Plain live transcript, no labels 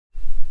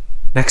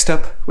Next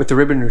up with the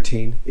ribbon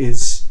routine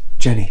is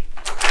Jenny.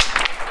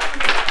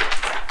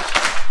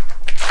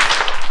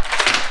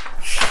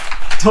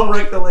 Don't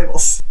break the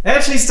labels.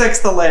 And she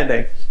sticks the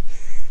landing.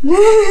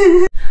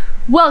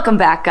 Welcome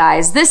back,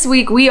 guys. This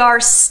week we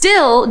are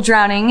still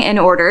drowning in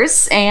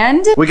orders,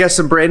 and we got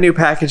some brand new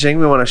packaging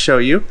we want to show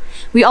you.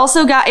 We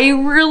also got a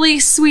really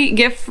sweet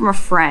gift from a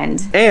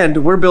friend.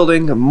 And we're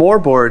building more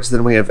boards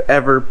than we have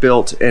ever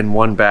built in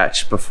one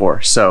batch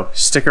before. So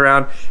stick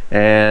around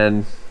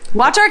and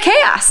watch our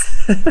chaos.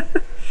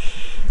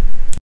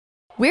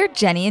 We're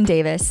Jennie and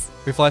Davis.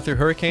 We fly through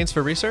hurricanes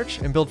for research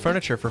and build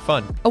furniture for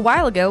fun. A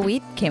while ago,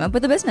 we came up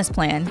with a business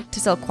plan to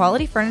sell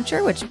quality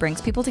furniture which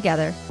brings people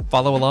together.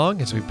 Follow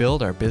along as we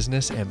build our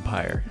business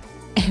empire.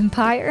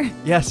 Empire?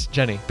 Yes,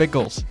 Jenny, big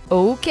goals.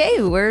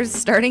 Okay, we're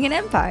starting an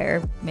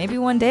empire. Maybe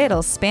one day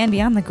it'll span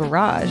beyond the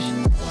garage.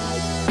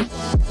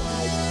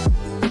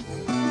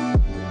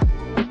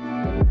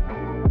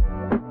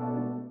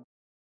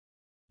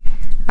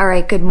 All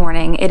right, good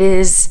morning. It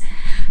is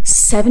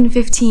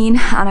 7:15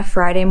 on a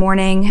Friday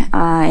morning,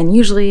 and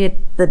usually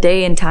the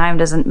day and time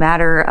doesn't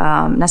matter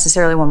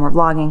necessarily when we're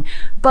vlogging,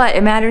 but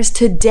it matters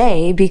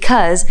today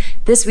because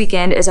this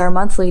weekend is our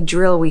monthly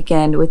drill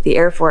weekend with the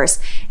Air Force,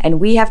 and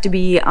we have to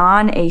be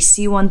on a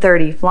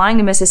C-130 flying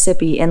to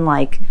Mississippi in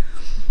like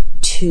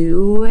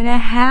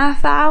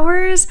 2.5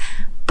 hours.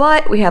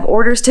 But we have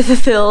orders to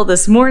fulfill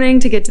this morning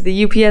to get to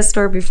the UPS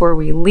store before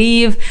we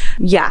leave.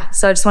 Yeah,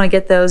 so I just want to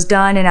get those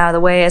done and out of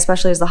the way,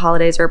 especially as the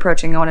holidays are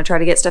approaching. I want to try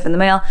to get stuff in the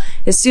mail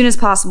as soon as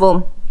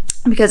possible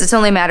because it's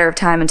only a matter of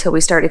time until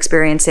we start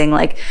experiencing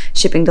like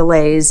shipping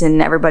delays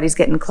and everybody's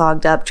getting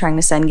clogged up trying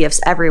to send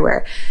gifts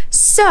everywhere.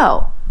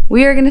 So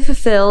we are going to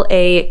fulfill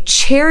a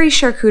cherry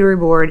charcuterie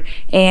board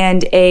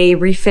and a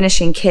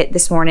refinishing kit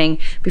this morning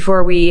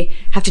before we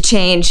have to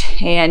change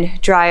and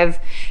drive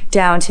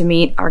down to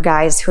meet our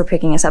guys who are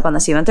picking us up on the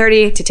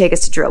C-130 to take us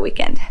to drill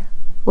weekend.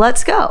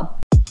 Let's go.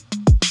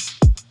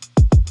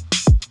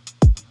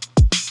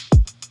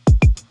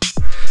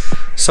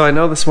 So I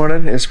know this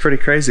morning is pretty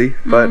crazy,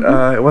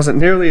 but it wasn't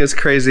nearly as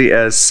crazy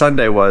as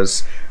Sunday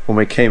was when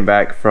we came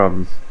back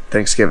from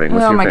Thanksgiving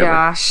with your family. Oh my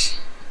gosh.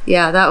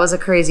 Yeah, that was a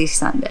crazy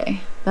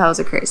Sunday. That was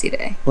a crazy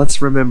day.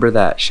 Let's remember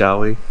that,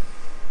 shall we?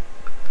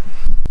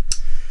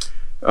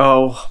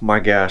 Oh my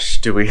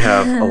gosh, do we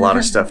have a lot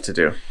of stuff to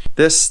do.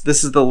 This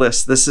is the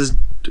list. This is...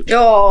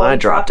 Oh, I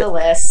dropped the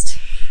list.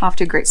 Off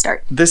to a great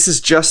start. This is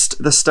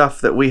just the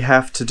stuff that we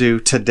have to do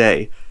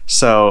today.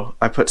 So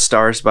I put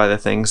stars by the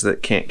things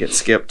that can't get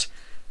skipped.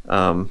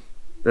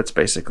 That's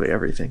basically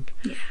everything.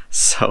 Yeah.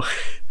 So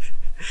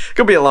it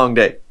could be a long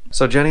day.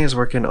 So Jenny is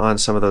working on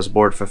some of those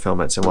board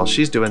fulfillments, and while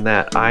she's doing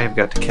that, I have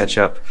got to catch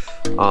up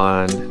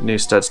on new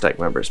Stud Stack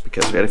members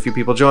because we had a few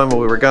people join while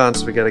we were gone,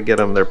 so we got to get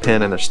them their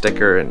pin and their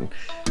sticker and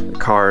their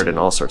card and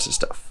all sorts of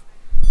stuff.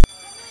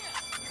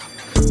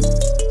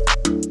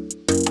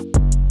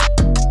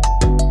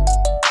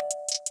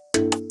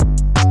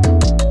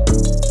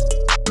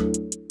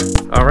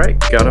 All right,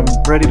 got them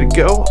ready to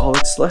go. All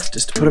that's left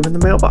is to put them in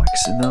the mailbox,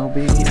 and they'll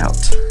be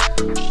out.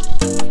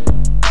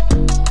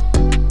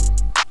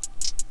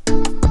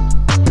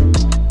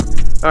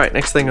 All right,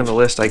 next thing on the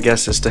list, I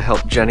guess, is to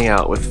help Jenny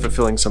out with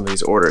fulfilling some of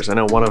these orders. I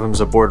know one of them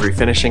is a board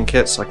refinishing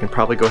kit, so I can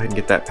probably go ahead and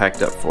get that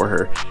packed up for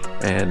her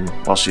and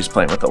while she's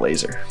playing with the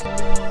laser.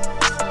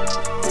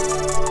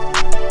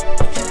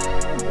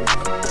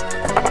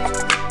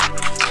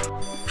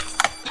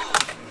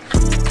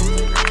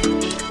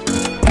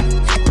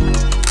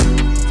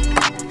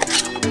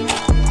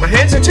 My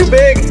hands are too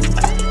big.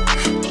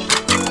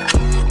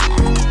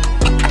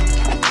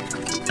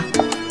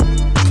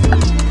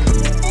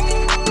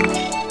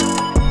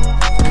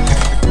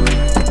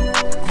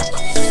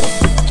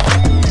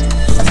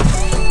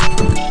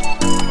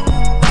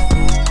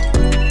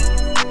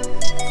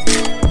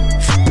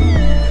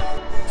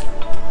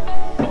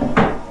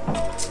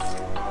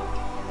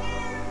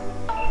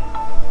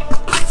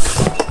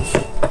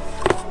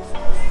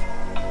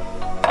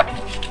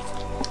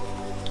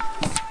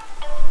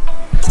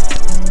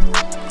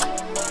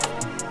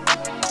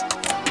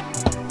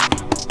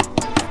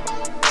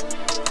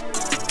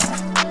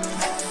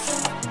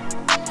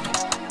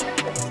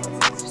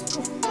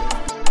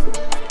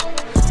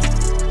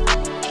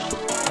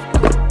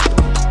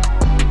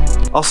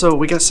 Also,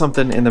 we got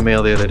something in the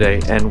mail the other day,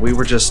 and we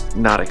were just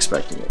not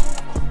expecting it.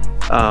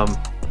 I'm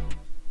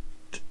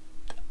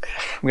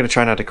gonna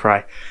try not to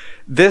cry.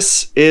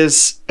 This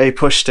is a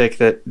push stick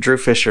that Drew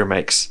Fisher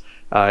makes.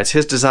 It's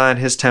his design,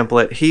 his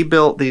template. He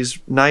built these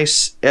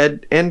nice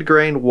end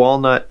grain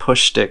walnut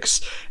push sticks,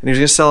 and he was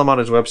gonna sell them on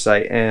his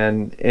website.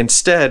 And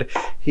instead,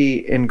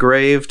 he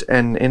engraved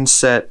and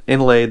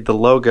inlaid the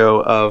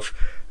logo of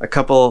a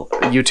couple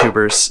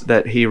YouTubers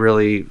that he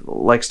really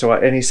likes to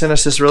watch. And he sent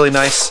us this really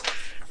nice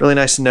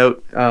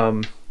note,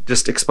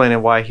 just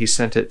explaining why he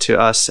sent it to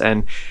us,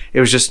 and it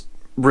was just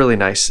really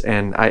nice.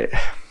 And I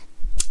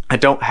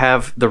don't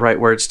have the right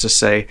words to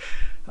say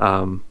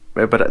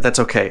but that's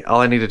okay.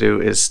 All I need to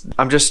do is,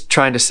 I'm just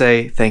trying to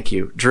say thank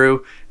you.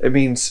 Drew, it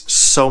means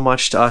so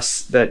much to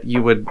us that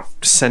you would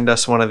send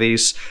us one of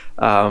these,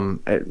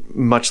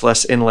 much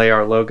less inlay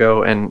our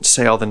logo and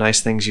say all the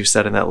nice things you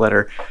said in that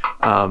letter.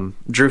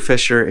 Drew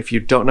Fisher, if you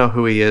don't know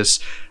who he is,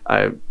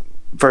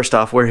 first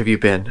off, where have you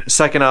been?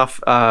 Second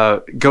off,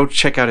 go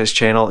check out his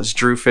channel. It's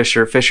Drew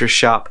Fisher, Fisher's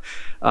Shop.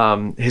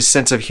 His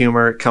sense of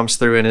humor comes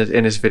through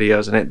in his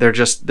videos, and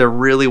they're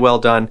really well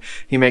done.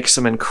 He makes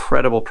some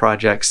incredible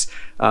projects.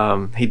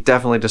 He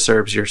definitely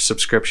deserves your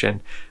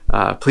subscription.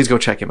 Please go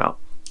check him out.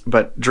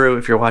 But Drew,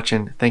 if you're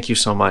watching, thank you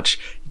so much.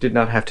 You did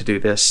not have to do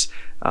this.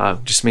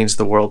 Just means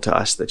the world to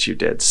us that you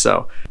did.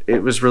 So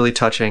it was really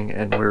touching,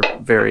 and we're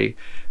very,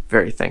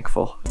 very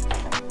thankful.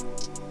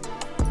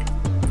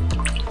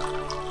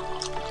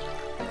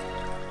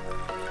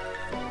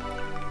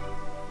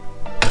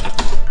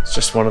 It's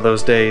just one of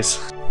those days.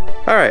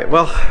 All right,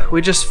 well, we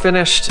just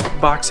finished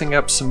boxing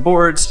up some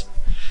boards.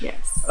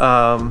 Yes.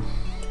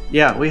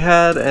 Yeah, we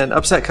had an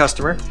upset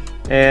customer,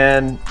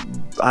 and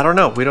I don't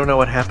know, we don't know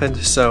what happened,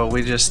 so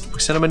we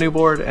sent him a new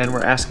board, and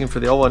we're asking for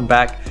the old one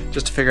back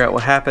just to figure out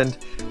what happened.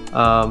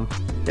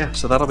 Yeah,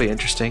 so that'll be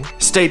interesting.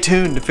 Stay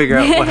tuned to figure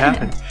out what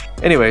happened.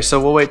 Anyway,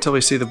 so we'll wait till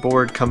we see the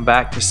board come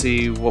back to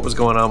see what was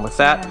going on with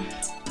that.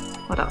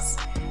 What else?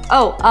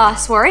 Oh,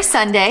 Soiree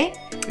Sunday.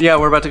 Yeah,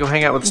 we're about to go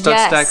hang out with Stud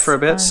Stack for a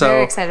bit. I'm so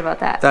very excited about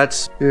that.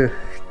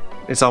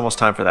 It's almost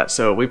time for that.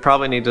 So we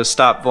probably need to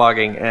stop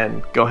vlogging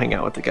and go hang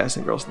out with the guys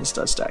and girls in the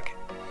Stud Stack.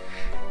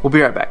 We'll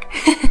be right back.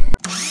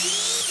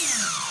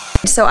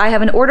 So I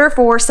have an order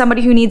for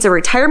somebody who needs a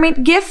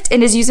retirement gift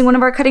and is using one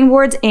of our cutting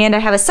boards, and I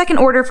have a second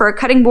order for a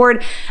cutting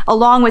board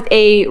along with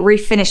a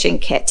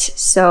refinishing kit.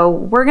 So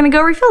we're gonna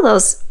go refill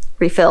those.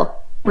 Fulfill.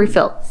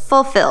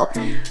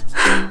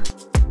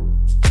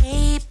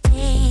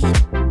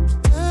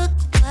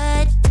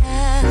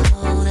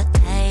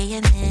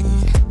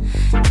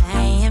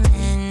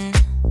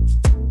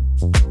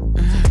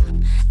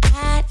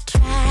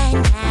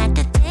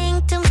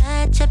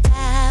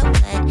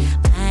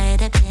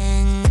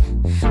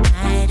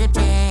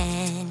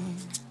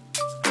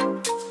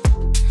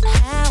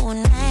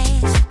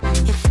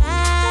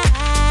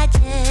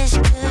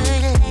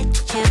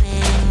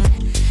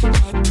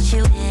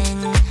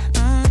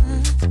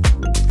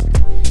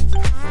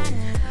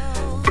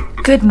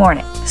 Good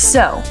morning.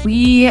 So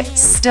we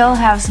still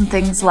have some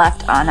things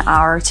left on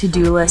our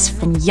to-do list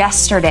from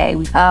yesterday.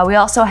 We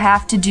also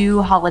have to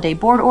do holiday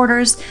board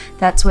orders.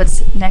 That's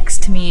what's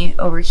next to me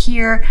over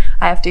here.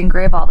 I have to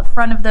engrave all the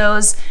front of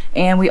those,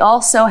 and we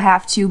also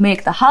have to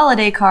make the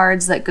holiday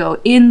cards that go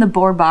in the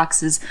board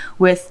boxes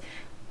with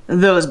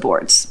those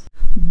boards.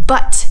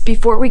 But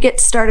before we get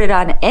started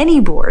on any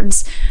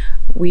boards,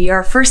 we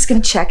are first gonna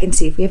check and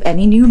see if we have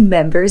any new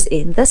members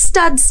in the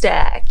Stud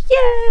Stack.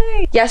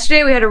 Yay!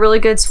 Yesterday we had a really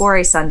good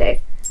Soiree Sunday.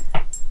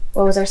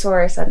 What was our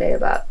Soiree Sunday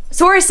about?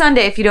 Soiree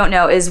Sunday, if you don't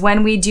know, is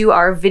when we do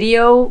our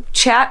video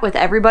chat with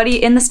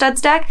everybody in the Stud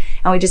Stack,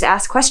 and we just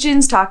ask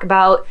questions, talk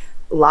about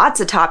lots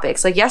of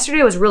topics. Like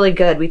yesterday was really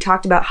good. We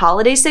talked about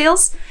holiday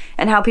sales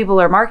and how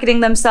people are marketing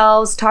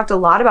themselves, talked a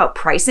lot about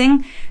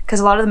pricing, because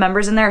a lot of the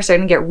members in there are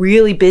starting to get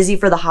really busy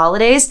for the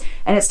holidays,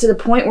 and it's to the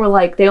point where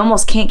like they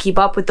almost can't keep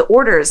up with the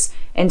orders.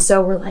 And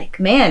so we're like,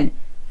 man,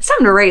 it's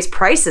time to raise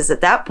prices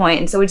at that point.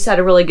 And so we just had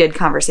a really good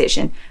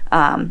conversation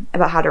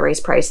about how to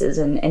raise prices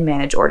and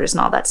manage orders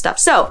and all that stuff.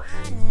 So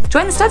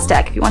join the Stud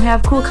Stack if you want to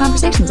have cool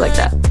conversations like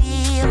that.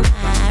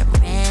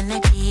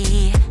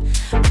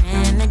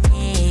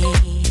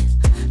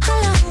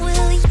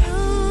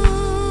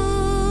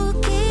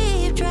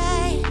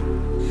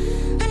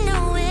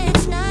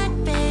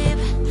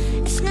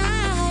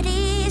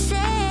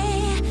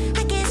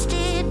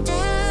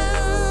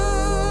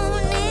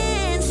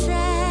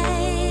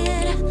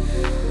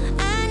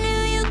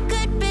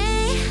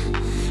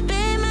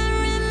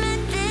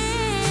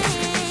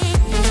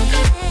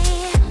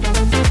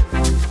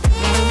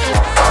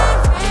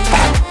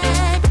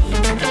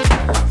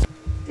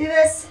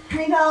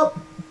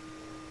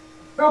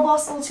 Girl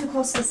boss a little too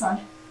close to the sun.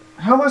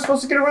 How am I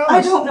supposed to get around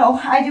this? I don't know.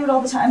 I do it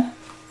all the time.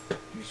 You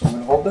just want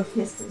me to hold this?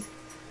 Yes, please.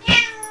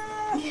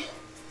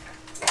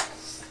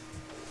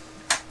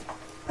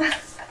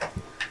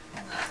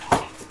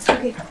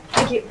 Okay,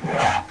 thank you.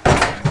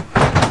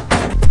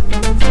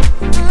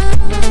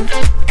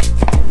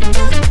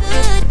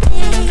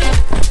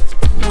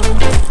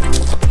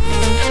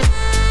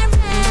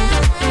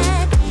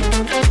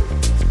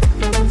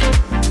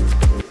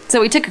 So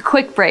we took a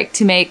quick break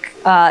to make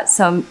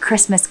some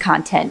Christmas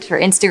content for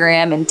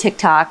Instagram and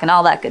TikTok and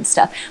all that good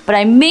stuff. But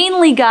I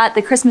mainly got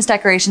the Christmas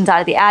decorations out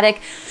of the attic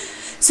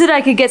so that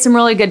I could get some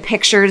really good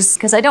pictures,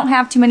 because I don't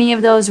have too many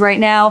of those right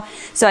now.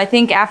 So I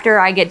think after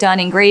I get done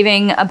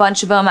engraving a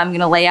bunch of them, I'm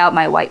gonna lay out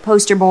my white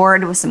poster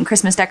board with some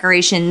Christmas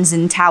decorations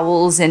and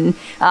towels and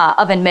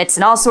oven mitts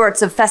and all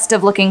sorts of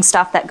festive looking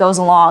stuff that goes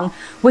along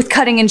with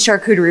cutting and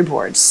charcuterie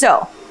boards.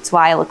 So that's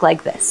why I look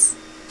like this.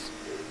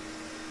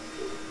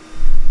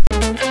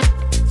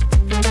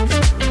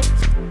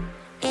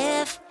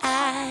 If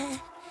I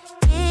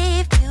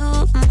gave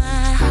you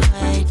my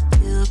heart,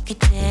 you could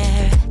tell.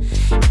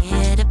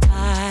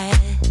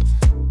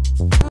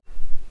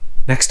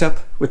 Next up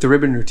with the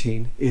ribbon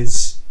routine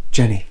is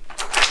Jenny.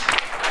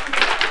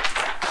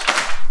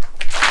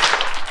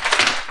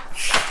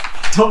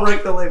 Don't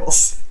break the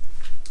labels.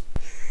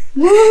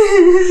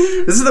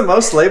 This is the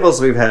most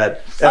labels we've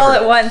had ever. All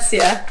at once,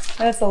 yeah.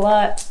 That's a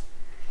lot.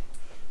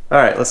 All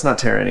right, let's not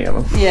tear any of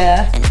them.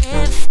 Yeah.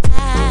 And if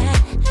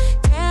I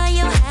tell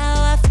you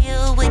how I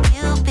feel, would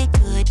you be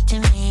good to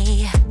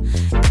me?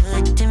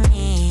 Good to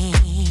me.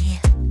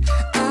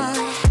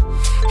 Oh,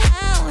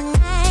 how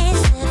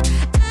nice if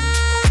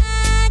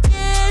I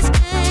just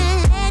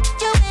could let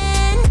you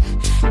in.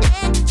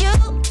 Let you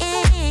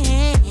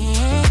in.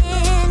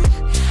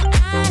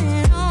 I know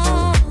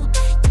you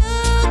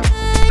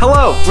could.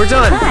 Hello, we're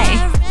done.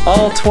 Hi.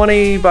 All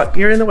 20, but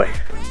you're in the way.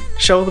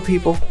 Show the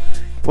people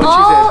what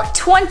All you did.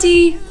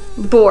 20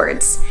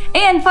 boards.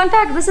 And fun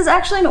fact, this is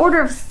actually an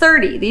order of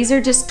 30. These are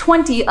just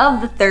 20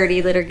 of the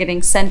 30 that are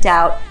getting sent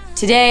out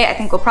today. I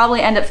think we'll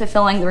probably end up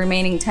fulfilling the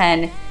remaining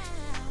 10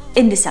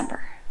 in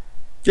December.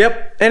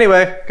 Yep.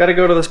 Anyway, got to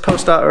go to this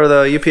or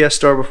the UPS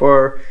store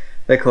before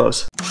they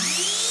close.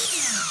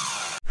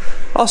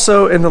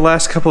 Also, in the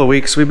last couple of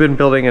weeks, we've been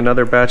building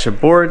another batch of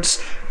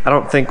boards. I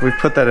don't think we've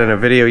put that in a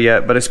video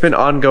yet, but it's been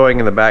ongoing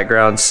in the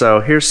background. So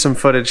here's some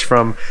footage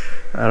from,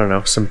 I don't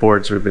know, some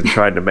boards we've been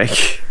trying to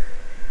make.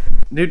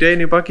 New day,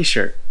 new Bucky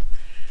shirt.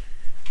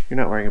 You're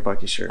not wearing a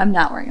Bucky shirt. I'm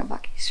not wearing a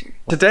Bucky shirt.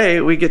 Today,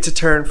 we get to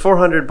turn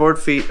 400 board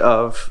feet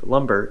of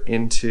lumber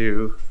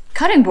into...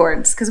 Cutting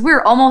boards, because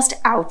we're almost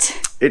out.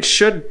 It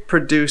should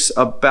produce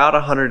about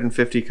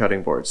 150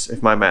 cutting boards,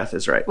 if my math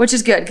is right. Which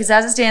is good, because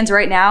as it stands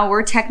right now,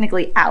 we're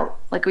technically out.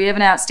 Like, we have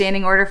an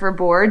outstanding order for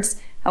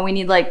boards, and we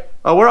need like...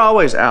 Oh, we're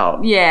always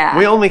out. Yeah.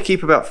 We only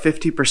keep about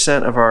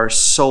 50% of our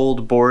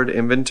sold board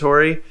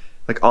inventory,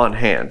 like, on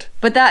hand.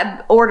 But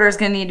that order is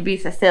going to need to be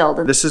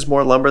fulfilled. This is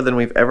more lumber than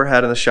we've ever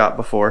had in the shop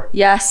before.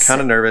 Yes.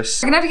 Kind of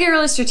nervous. We're going to have to get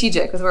really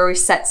strategic with where we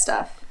set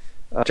stuff.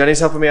 Jenny's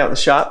helping me out in the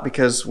shop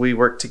because we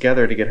work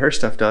together to get her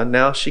stuff done.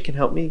 Now she can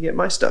help me get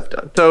my stuff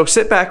done. So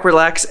sit back,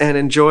 relax, and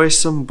enjoy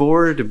some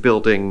board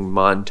building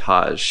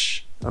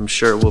montage. I'm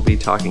sure we'll be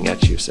talking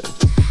at you soon.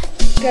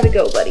 Gotta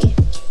go, buddy.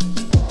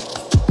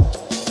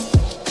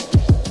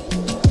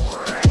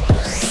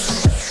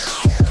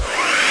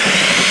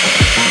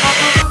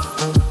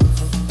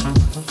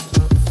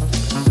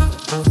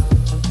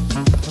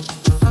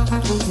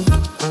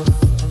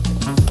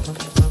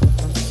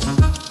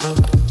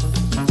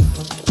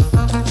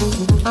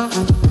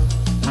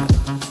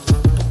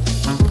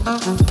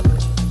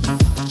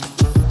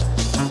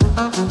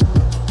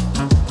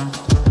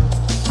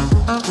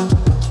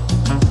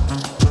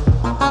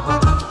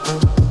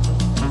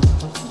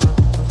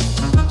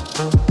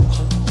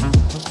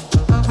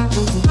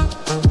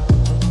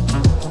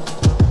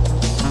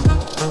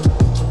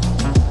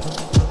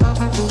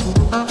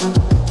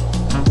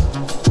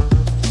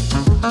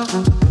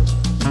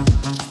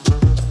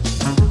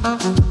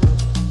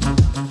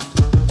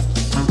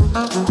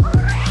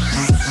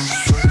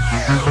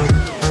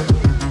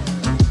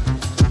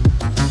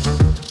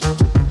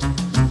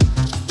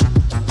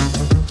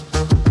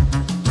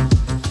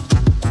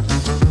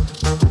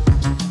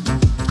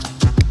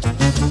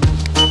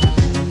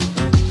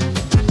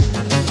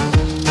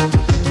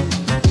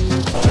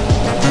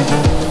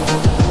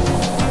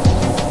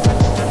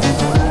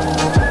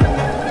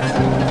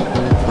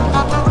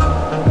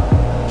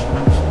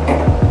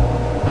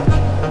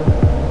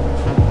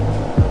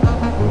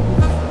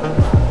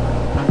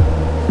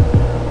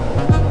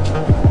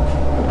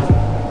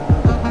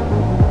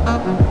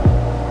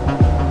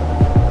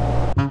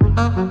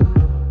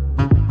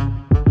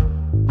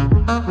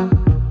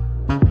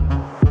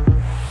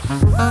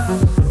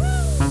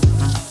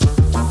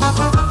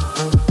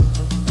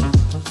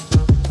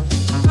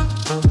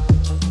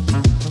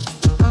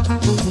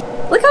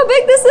 Look how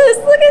big this is.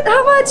 Look at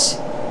how much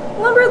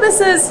lumber this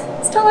is.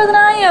 It's taller than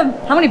I am.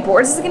 How many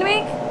boards is it gonna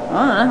make? I don't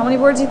know. How many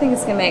boards do you think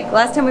it's gonna make?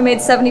 Last time we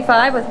made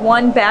 75 with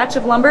one batch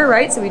of lumber,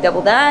 right? So we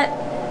doubled that.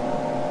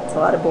 It's a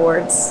lot of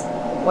boards.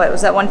 What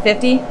was that,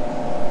 150?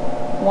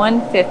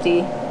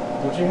 150.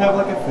 Don't you have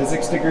like a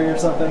physics degree or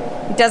something?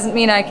 It doesn't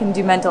mean I can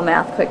do mental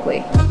math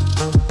quickly.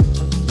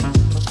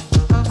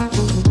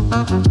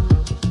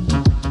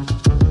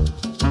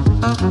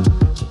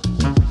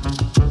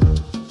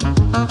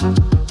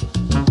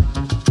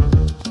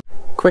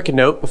 Quick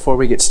note before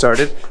we get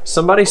started.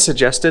 Somebody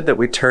suggested that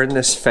we turn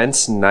this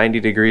fence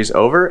 90 degrees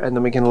over and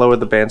then we can lower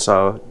the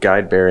bandsaw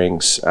guide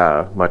bearings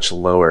much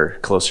lower,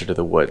 closer to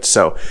the wood.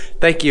 So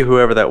thank you,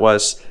 whoever that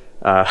was.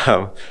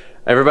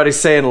 Everybody's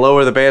saying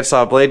lower the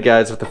bandsaw blade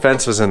guides if the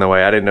fence was in the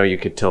way. I didn't know you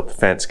could tilt the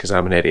fence because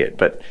I'm an idiot,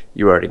 but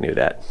you already knew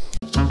that.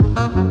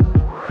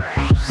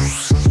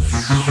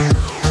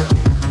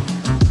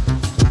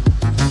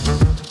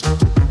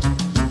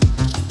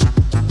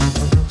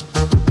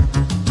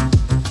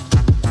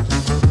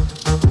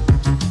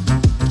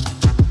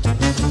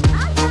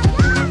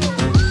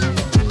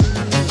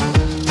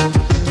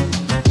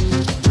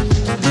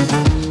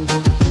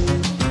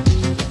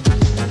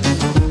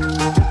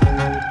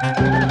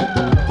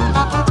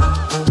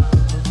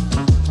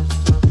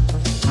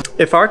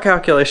 If our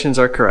calculations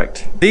are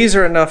correct, these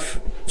are enough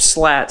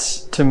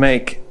slats to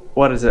make,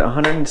 what is it,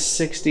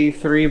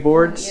 163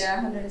 boards?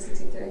 Yeah,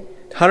 163.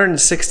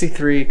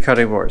 163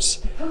 cutting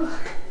boards.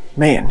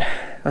 Man,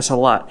 that's a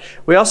lot.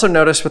 We also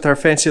noticed with our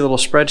fancy little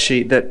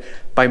spreadsheet that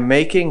by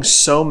making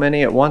so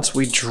many at once,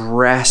 we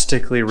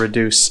drastically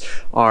reduce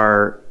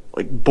our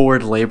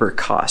board labor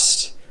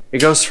costs.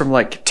 It goes from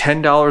like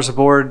 $10 a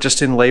board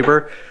just in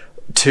labor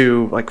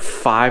to like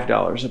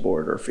 $5 a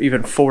board or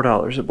even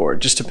 $4 a board.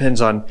 Just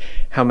depends on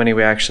how many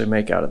we actually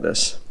make out of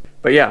this.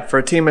 But yeah, for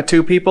a team of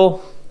 2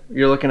 people,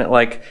 you're looking at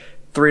like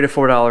 $3 to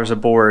 $4 a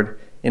board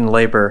in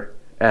labor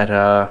at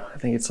I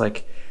think it's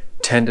like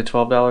 $10 to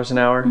 $12 an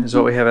hour is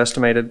what we have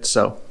estimated.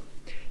 So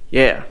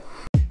yeah.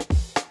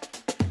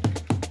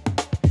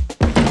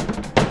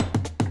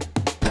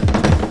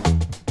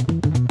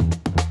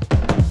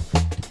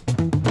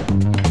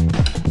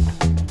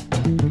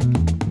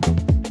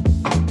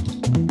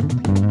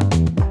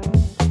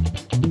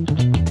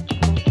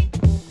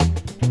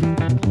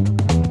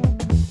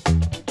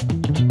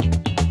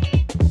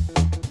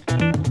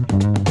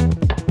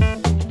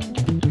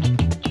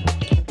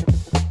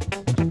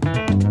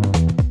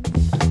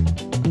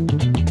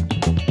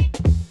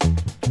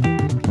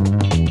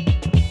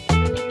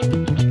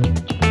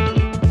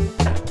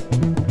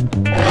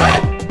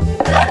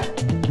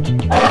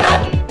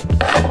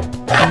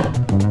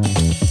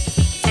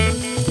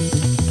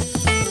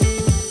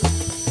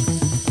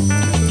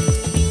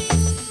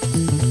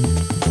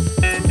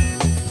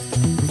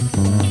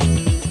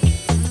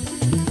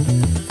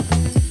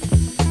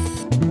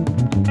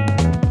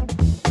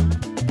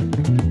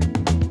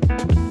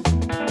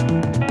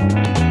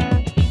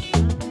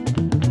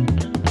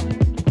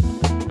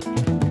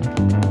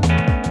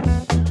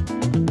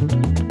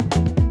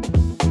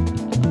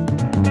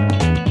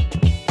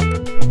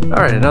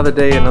 All right, another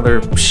day,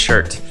 another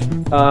shirt.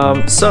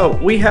 So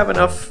we have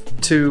enough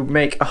to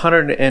make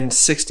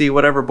 160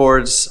 whatever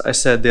boards I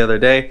said the other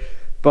day,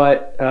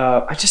 but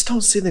I just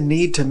don't see the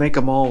need to make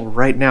them all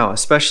right now,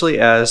 especially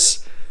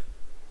as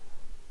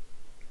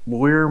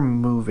we're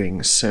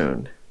moving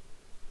soon.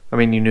 I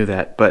mean, you knew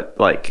that, but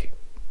like,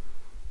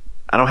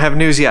 I don't have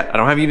news yet.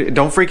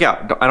 Don't freak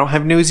out. I don't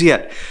have news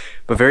yet,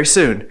 but very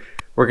soon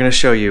we're gonna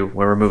show you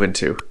where we're moving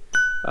to.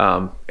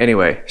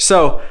 Anyway,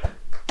 so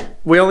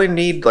we only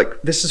need, like,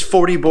 this is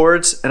 40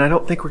 boards, and I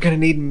don't think we're gonna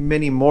need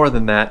many more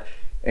than that.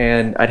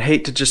 And I'd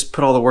hate to just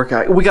put all the work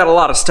out. We got a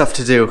lot of stuff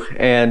to do,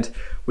 and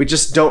we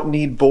just don't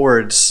need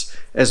boards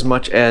as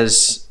much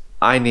as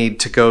I need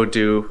to go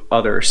do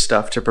other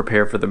stuff to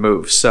prepare for the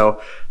move.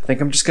 So I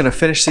think I'm just gonna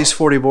finish these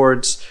 40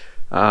 boards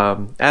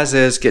as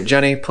is, get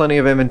Jenny plenty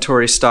of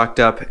inventory stocked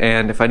up,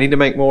 and if I need to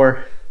make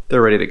more,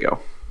 they're ready to go.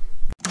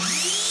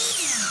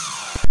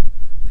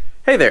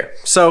 Hey there.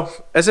 So,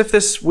 as if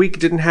this week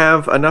didn't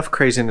have enough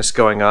craziness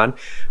going on,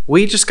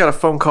 we just got a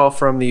phone call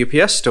from the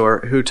UPS store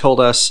who told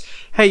us,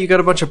 hey, you got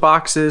a bunch of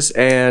boxes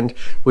and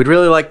we'd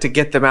really like to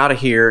get them out of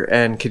here,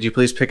 and could you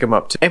please pick them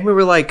up? And we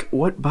were like,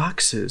 what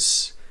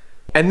boxes?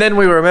 And then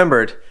we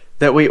remembered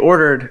that we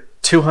ordered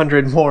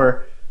 200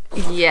 more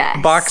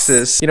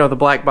boxes. You know, the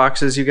black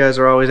boxes you guys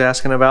are always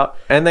asking about,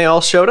 and they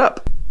all showed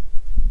up.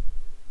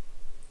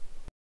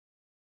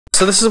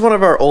 So this is one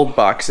of our old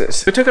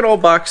boxes. We took an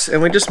old box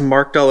and we just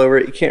marked all over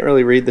it. You can't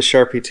really read the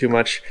Sharpie too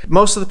much.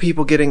 Most of the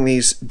people getting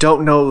these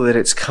don't know that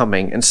it's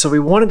coming, and so we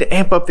wanted to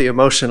amp up the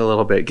emotion a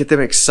little bit, get them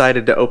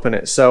excited to open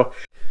it. So,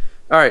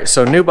 all right,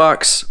 so new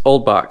box,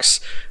 old box.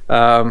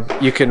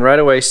 You can right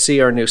away see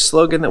our new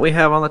slogan that we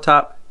have on the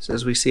top. It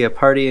says, we see a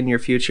party in your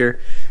future.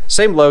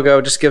 Same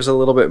logo, just gives a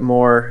little bit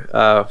more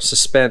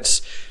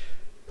suspense.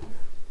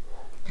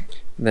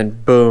 And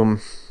then boom,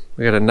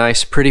 we got a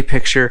nice pretty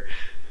picture.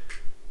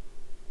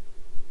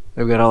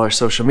 We've got all our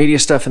social media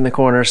stuff in the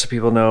corner so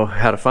people know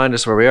how to find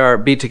us, where we are.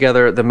 Be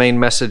together, the main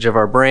message of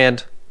our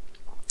brand.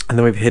 And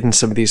then we've hidden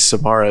some of these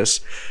Samaras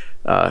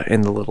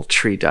in the little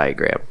tree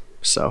diagram.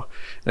 So,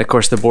 and of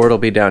course the board will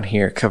be down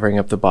here covering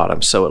up the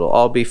bottom. So it'll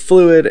all be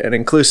fluid and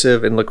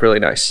inclusive and look really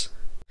nice.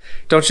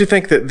 Don't you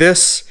think that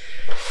this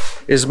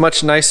is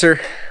much nicer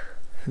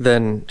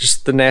than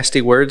just the nasty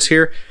words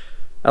here?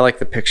 I like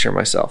the picture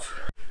myself.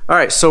 All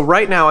right, so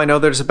right now I know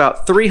there's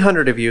about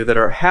 300 of you that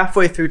are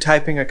halfway through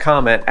typing a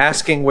comment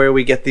asking where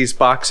we get these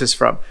boxes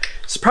from.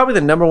 It's probably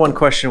the #1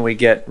 question we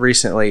get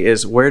recently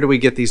is, where do we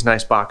get these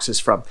nice boxes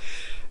from?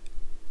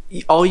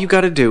 All you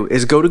got to do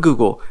is go to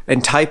Google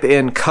and type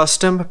in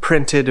custom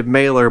printed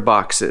mailer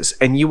boxes,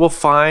 and you will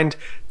find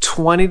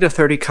 20 to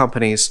 30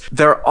 companies.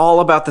 They're all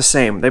about the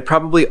same. They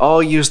probably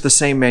all use the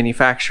same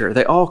manufacturer.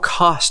 They all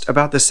cost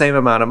about the same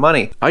amount of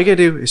money. All you gotta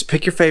do is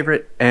pick your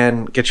favorite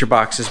and get your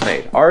boxes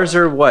made. Ours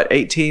are what,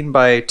 18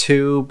 by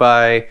 12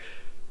 by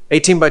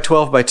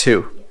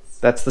 2.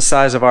 That's the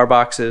size of our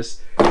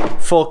boxes.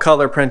 Full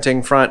color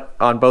printing front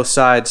on both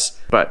sides,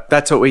 but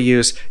that's what we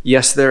use.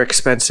 Yes, they're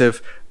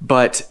expensive,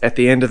 but at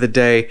the end of the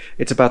day,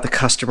 it's about the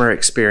customer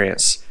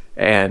experience,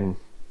 and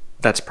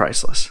that's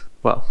priceless.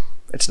 Well,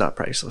 it's not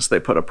priceless. They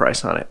put a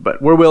price on it,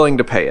 but we're willing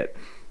to pay it.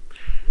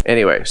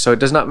 Anyway, so it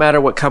does not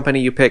matter what company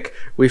you pick.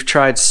 We've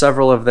tried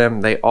several of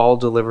them. They all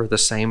deliver the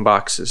same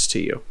boxes to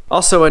you.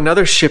 Also,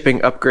 another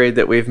shipping upgrade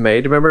that we've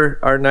made. Remember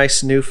our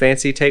nice new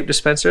fancy tape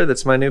dispenser?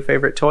 That's my new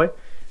favorite toy.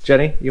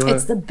 Jenny, you want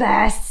It's the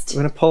best. I'm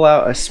gonna pull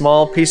out a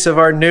small piece of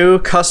our new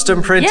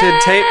custom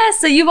printed tape. Yeah,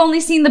 so you've only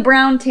seen the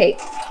brown tape.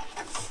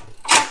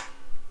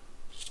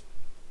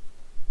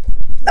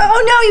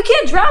 Oh no, you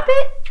can't drop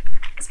it.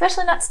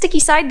 Especially not sticky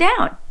side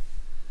down.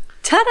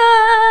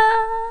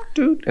 Ta-da!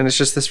 Dude. And it's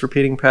just this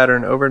repeating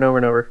pattern over and over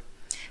and over.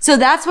 So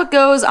that's what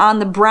goes on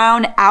the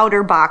brown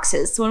outer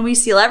boxes. So when we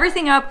seal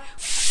everything up,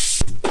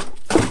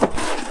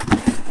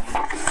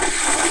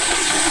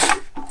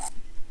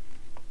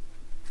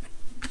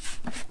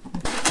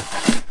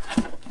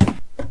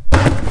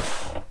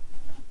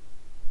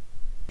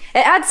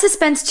 it adds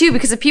suspense too,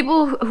 because the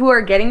people who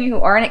are getting it, who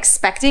aren't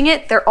expecting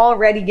it, they're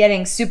already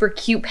getting super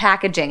cute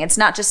packaging. It's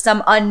not just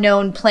some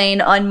unknown,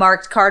 plain,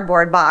 unmarked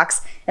cardboard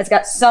box. It's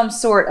got some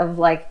sort of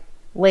like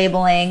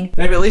labeling.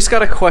 They've at least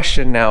got a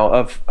question now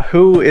of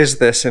who is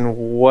this and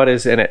what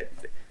is in it,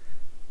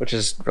 which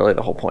is really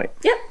the whole point.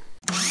 Yep.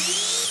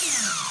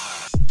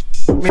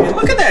 Man,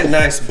 look at that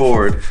nice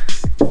board.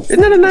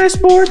 Isn't that a nice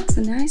board? It's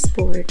a nice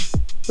board.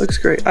 Looks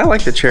great. I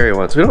like the cherry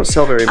ones. We don't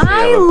sell very many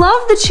I of them.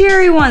 love the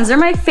cherry ones. They're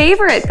my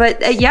favorite.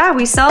 But yeah,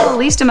 we sell the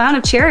least amount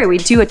of cherry. We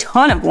do a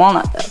ton of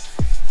walnut though.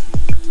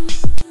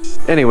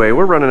 Anyway,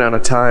 we're running out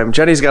of time.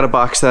 Jenny's got to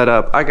box that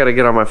up. I got to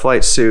get on my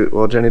flight suit.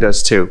 Well, Jenny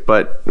does too.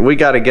 But we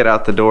got to get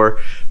out the door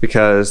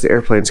because the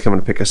airplane's coming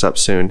to pick us up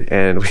soon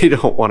and we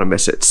don't want to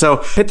miss it. So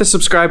hit the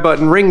subscribe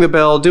button, ring the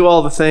bell, do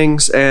all the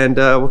things, and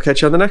we'll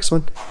catch you on the next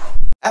one.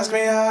 Ask me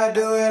how I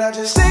do it, I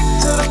just stick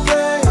to the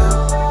plan.